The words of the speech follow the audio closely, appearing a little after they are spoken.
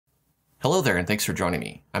Hello there, and thanks for joining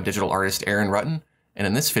me. I'm digital artist Aaron Rutten, and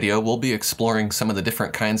in this video we'll be exploring some of the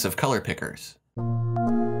different kinds of color pickers.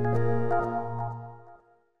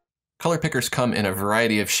 Color pickers come in a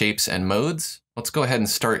variety of shapes and modes. Let's go ahead and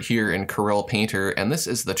start here in Corel Painter, and this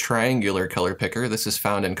is the triangular color picker. This is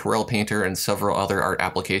found in Corel Painter and several other art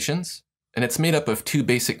applications. And it's made up of two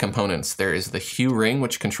basic components. There is the hue ring,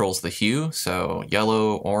 which controls the hue, so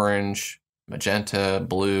yellow, orange, magenta,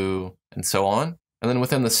 blue, and so on. And then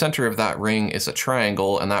within the center of that ring is a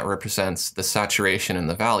triangle, and that represents the saturation and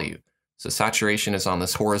the value. So saturation is on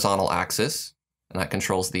this horizontal axis, and that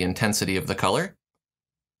controls the intensity of the color.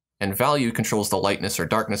 And value controls the lightness or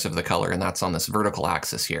darkness of the color, and that's on this vertical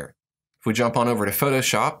axis here. If we jump on over to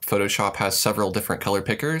Photoshop, Photoshop has several different color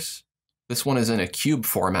pickers. This one is in a cube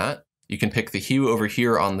format. You can pick the hue over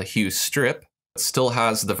here on the hue strip. It still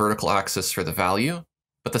has the vertical axis for the value.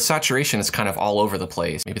 But the saturation is kind of all over the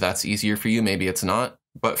place. Maybe that's easier for you, maybe it's not.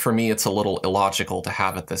 But for me, it's a little illogical to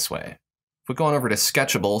have it this way. If we go on over to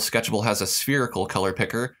Sketchable, Sketchable has a spherical color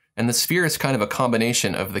picker, and the sphere is kind of a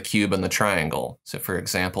combination of the cube and the triangle. So for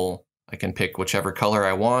example, I can pick whichever color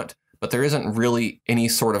I want, but there isn't really any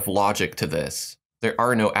sort of logic to this. There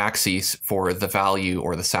are no axes for the value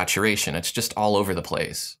or the saturation. It's just all over the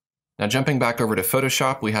place. Now jumping back over to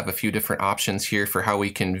Photoshop, we have a few different options here for how we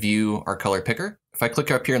can view our color picker. If I click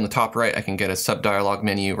up here in the top right, I can get a sub-dialog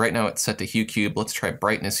menu. Right now it's set to Hue Cube. Let's try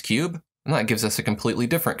Brightness Cube. And that gives us a completely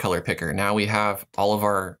different color picker. Now we have all of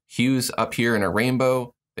our hues up here in a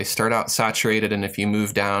rainbow. They start out saturated, and if you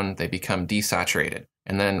move down, they become desaturated.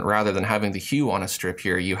 And then rather than having the hue on a strip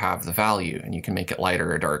here, you have the value, and you can make it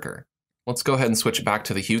lighter or darker. Let's go ahead and switch back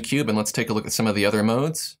to the Hue Cube, and let's take a look at some of the other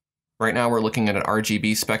modes. Right now we're looking at an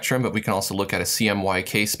RGB spectrum, but we can also look at a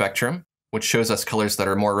CMYK spectrum, which shows us colors that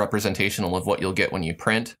are more representational of what you'll get when you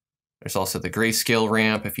print. There's also the grayscale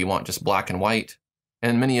ramp if you want just black and white.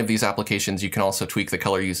 And in many of these applications, you can also tweak the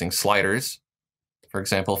color using sliders. For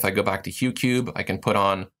example, if I go back to Hue Cube, I can put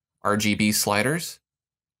on RGB sliders.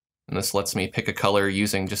 And this lets me pick a color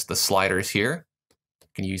using just the sliders here. I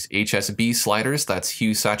can use HSB sliders, that's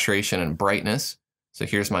hue, saturation, and brightness. So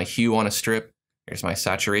here's my hue on a strip. Here's my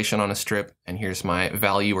saturation on a strip, and here's my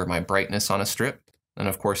value or my brightness on a strip. And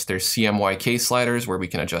of course there's CMYK sliders where we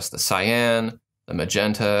can adjust the cyan, the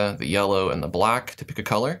magenta, the yellow, and the black to pick a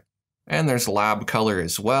color. And there's lab color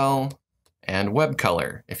as well, and web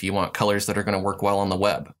color if you want colors that are going to work well on the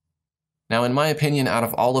web. Now in my opinion, out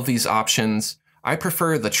of all of these options, I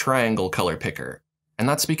prefer the triangle color picker. And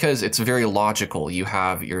that's because it's very logical. You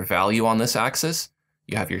have your value on this axis,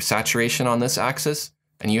 you have your saturation on this axis,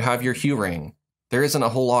 and you have your hue ring. There isn't a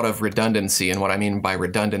whole lot of redundancy, and what I mean by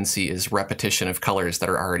redundancy is repetition of colors that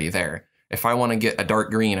are already there. If I want to get a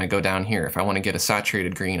dark green, I go down here. If I want to get a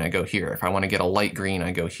saturated green, I go here. If I want to get a light green,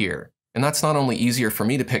 I go here. And that's not only easier for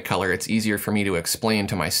me to pick color, it's easier for me to explain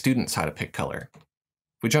to my students how to pick color.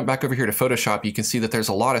 If we jump back over here to Photoshop, you can see that there's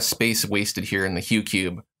a lot of space wasted here in the Hue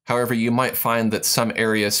Cube. However, you might find that some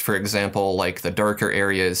areas, for example, like the darker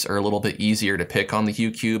areas, are a little bit easier to pick on the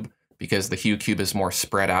Hue Cube because the Hue Cube is more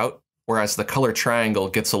spread out. Whereas the color triangle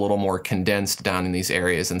gets a little more condensed down in these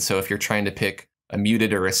areas. And so if you're trying to pick a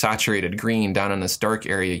muted or a saturated green down in this dark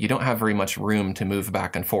area, you don't have very much room to move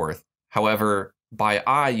back and forth. However, by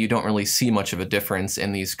eye, you don't really see much of a difference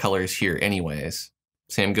in these colors here anyways.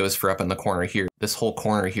 Same goes for up in the corner here. This whole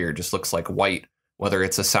corner here just looks like white, whether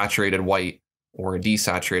it's a saturated white or a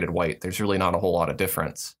desaturated white. There's really not a whole lot of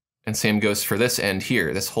difference. And same goes for this end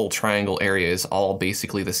here. This whole triangle area is all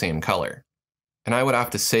basically the same color. And I would have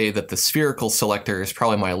to say that the spherical selector is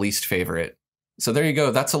probably my least favorite. So there you go,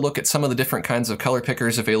 that's a look at some of the different kinds of color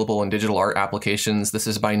pickers available in digital art applications. This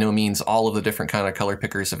is by no means all of the different kind of color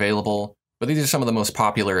pickers available, but these are some of the most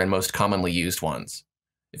popular and most commonly used ones.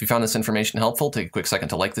 If you found this information helpful, take a quick second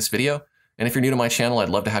to like this video. And if you're new to my channel, I'd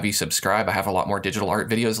love to have you subscribe. I have a lot more digital art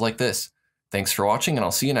videos like this. Thanks for watching, and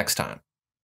I'll see you next time.